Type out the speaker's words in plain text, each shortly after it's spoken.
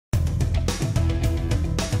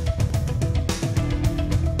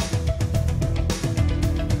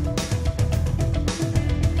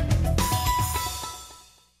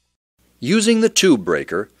Using the tube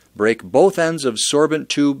breaker, break both ends of sorbent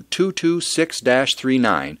tube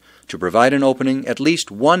 226-39 to provide an opening at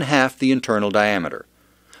least 1/2 the internal diameter.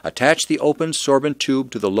 Attach the open sorbent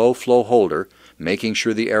tube to the low flow holder, making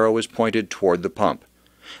sure the arrow is pointed toward the pump.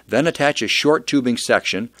 Then attach a short tubing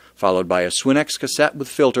section, followed by a Swinnex cassette with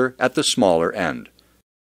filter at the smaller end.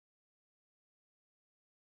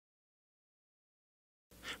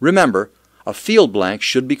 Remember, a field blank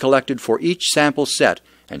should be collected for each sample set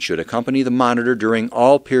and should accompany the monitor during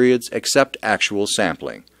all periods except actual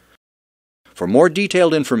sampling. For more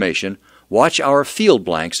detailed information, watch our field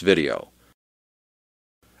blanks video.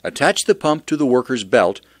 Attach the pump to the worker's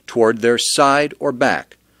belt toward their side or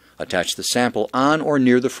back. Attach the sample on or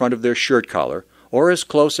near the front of their shirt collar, or as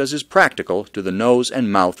close as is practical to the nose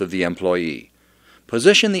and mouth of the employee.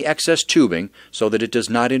 Position the excess tubing so that it does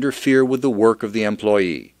not interfere with the work of the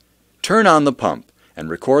employee. Turn on the pump and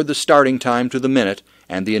record the starting time to the minute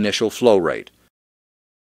and the initial flow rate.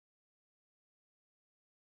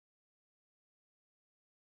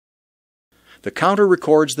 The counter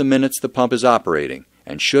records the minutes the pump is operating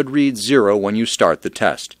and should read 0 when you start the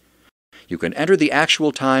test. You can enter the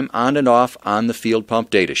actual time on and off on the field pump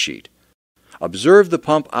datasheet. Observe the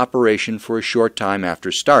pump operation for a short time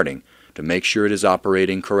after starting to make sure it is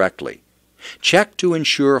operating correctly. Check to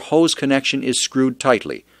ensure hose connection is screwed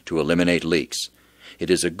tightly to eliminate leaks. It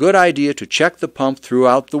is a good idea to check the pump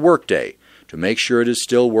throughout the workday to make sure it is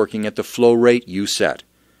still working at the flow rate you set.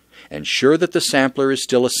 Ensure that the sampler is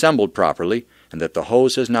still assembled properly and that the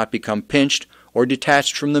hose has not become pinched or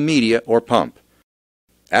detached from the media or pump.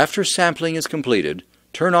 After sampling is completed,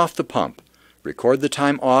 turn off the pump, record the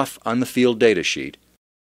time off on the field datasheet,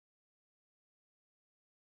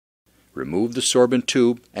 remove the sorbent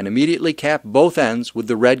tube and immediately cap both ends with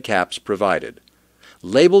the red caps provided.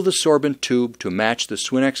 Label the sorbent tube to match the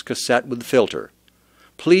Swinnex cassette with filter.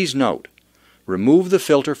 Please note, remove the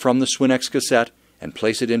filter from the Swinnex cassette and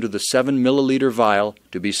place it into the 7 milliliter vial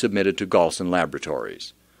to be submitted to Galson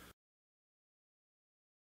Laboratories.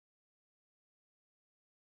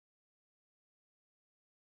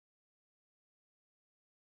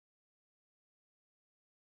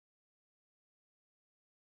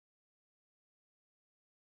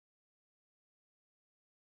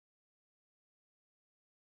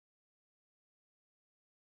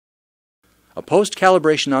 A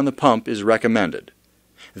post-calibration on the pump is recommended.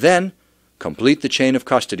 Then, complete the chain of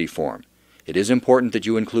custody form. It is important that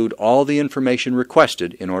you include all the information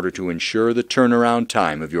requested in order to ensure the turnaround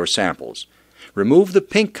time of your samples. Remove the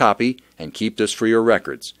pink copy and keep this for your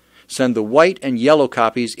records. Send the white and yellow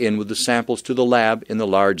copies in with the samples to the lab in the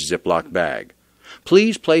large Ziploc bag.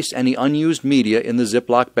 Please place any unused media in the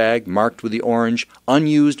Ziploc bag marked with the orange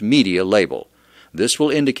Unused Media label. This will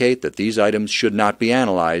indicate that these items should not be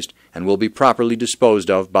analyzed and will be properly disposed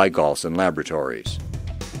of by Galson Laboratories.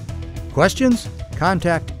 Questions?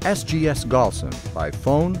 Contact SGS Galson by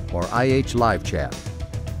phone or IH Live Chat.